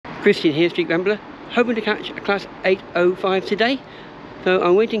Christian here, Street Rambler, hoping to catch a class 805 today. So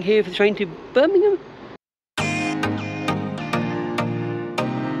I'm waiting here for the train to Birmingham.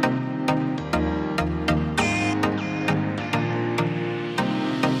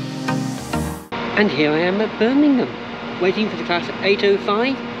 And here I am at Birmingham, waiting for the class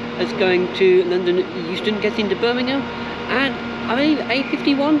 805 that's going to London Euston, gets into Birmingham, and I believe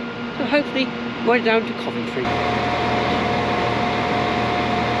A51, so hopefully right down to Coventry.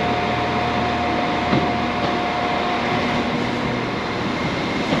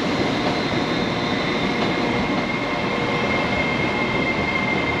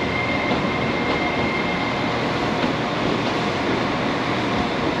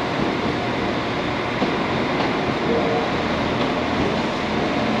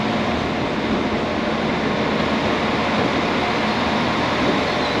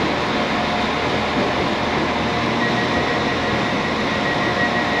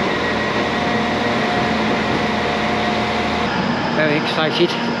 Very excited,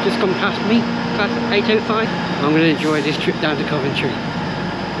 just gone past me, class 805. I'm going to enjoy this trip down to Coventry.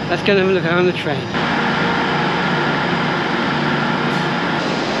 Let's go and have a look around the train.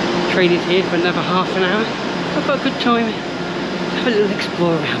 Train is here for another half an hour. I've got a good time. Have a little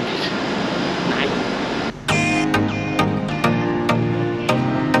explore around it. Nice.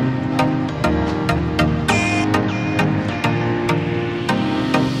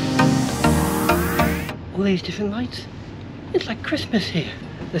 All these different lights. It's like Christmas here.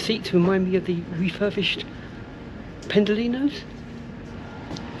 The seats remind me of the refurbished Pendolinos.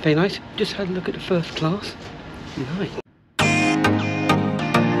 Very nice. Just had a look at the first class. Nice.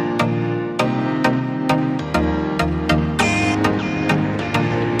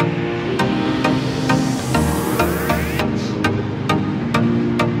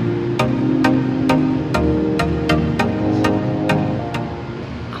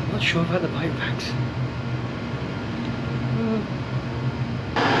 I'm not sure about the bike racks.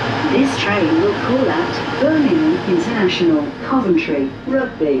 This train will call at Birmingham International, Coventry,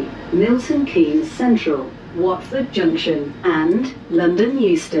 Rugby, Milton Keynes Central, Watford Junction and London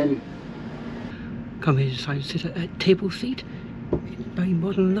Euston. Come here, decided to sit at a table seat. It's very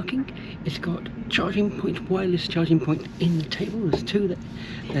modern looking. It's got charging points, wireless charging points in the table. There's two.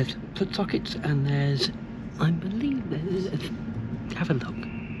 There's plug sockets and there's, I believe have a look.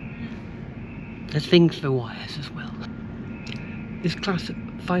 There's things for wires as well. This class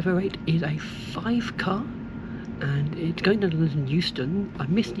 508 is a 5 car and it's going down to London Euston. I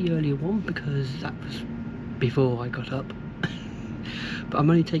missed the earlier one because that was before I got up. But I'm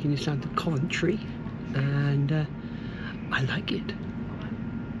only taking this down to Coventry and I like it.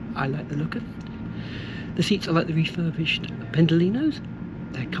 I like the look of it. The seats are like the refurbished Pendolinos.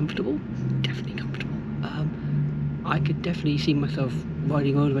 They're comfortable, definitely comfortable. I could definitely see myself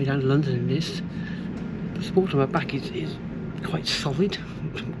riding all the way down to London in this. The support on my back is quite solid.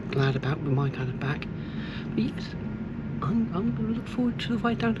 I'm glad about with my kind of back. But yes, I'm going to look forward to the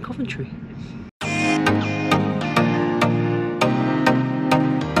ride down to Coventry.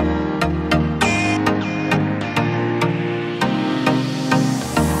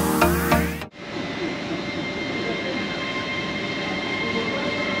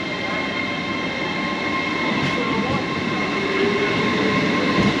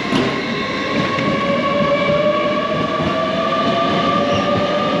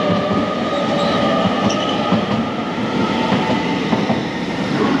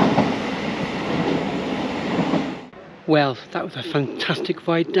 Well, that was a fantastic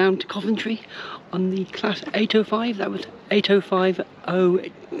ride down to Coventry on the class 805. That was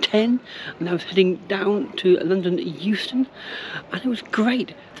 805-010, and I was heading down to London Euston, and it was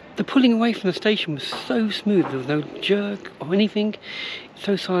great. The pulling away from the station was so smooth. There was no jerk or anything.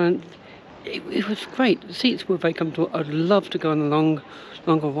 So silent. It was great. The seats were very comfortable. I'd love to go on a longer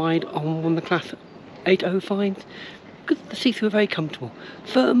ride on one of the class 805s because the seats were very comfortable,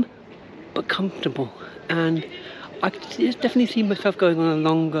 firm but comfortable, and I could definitely see myself going on a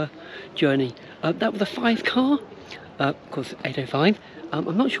longer journey. That was a 5 car, of course 805.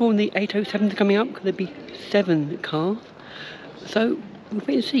 I'm not sure when the 807s are coming up because there'd be 7 cars. So we'll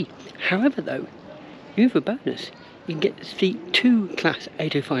wait and see. However though, you have a bonus. You can get to see 2 class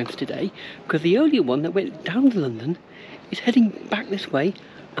 805s today because the earlier one that went down to London is heading back this way.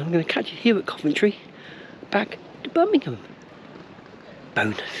 I'm going to catch it here at Coventry, back to Birmingham.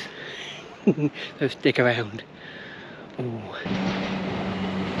 Bonus. So stick around. Oh.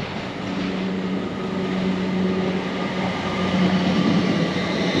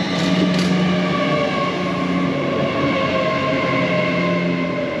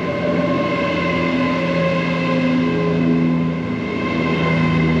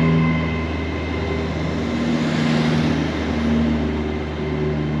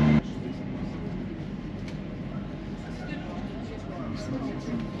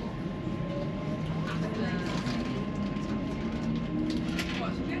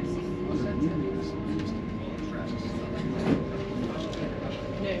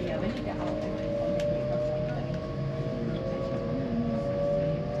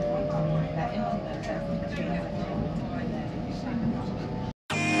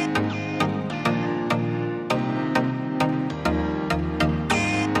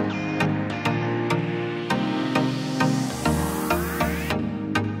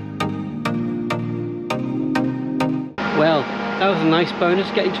 that was a nice bonus,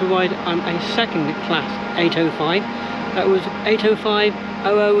 getting to ride on a second class 805. That was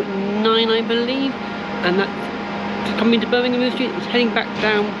 805.009, I believe, and that's coming to Birmingham Street. It's heading back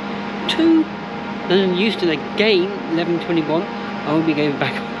down to London Euston again, 11:21. I will be going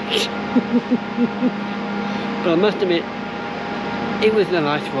back on it. But I must admit, it was a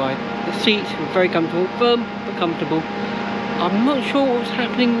nice ride. The seats were very comfortable, firm but comfortable. I'm not sure what was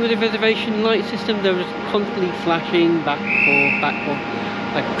happening with the reservation light system. There was constantly flashing back and forth,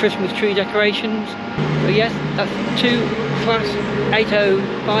 like Christmas tree decorations. But yes, that's 2 class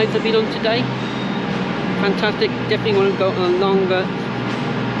 805s I've been on today. Fantastic, definitely want to go on a longer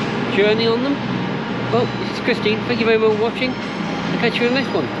journey on them. Well, this is Christine, thank you very much for watching. I'll catch you in the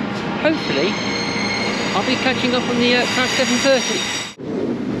next one. Hopefully, I'll be catching up on the class 730.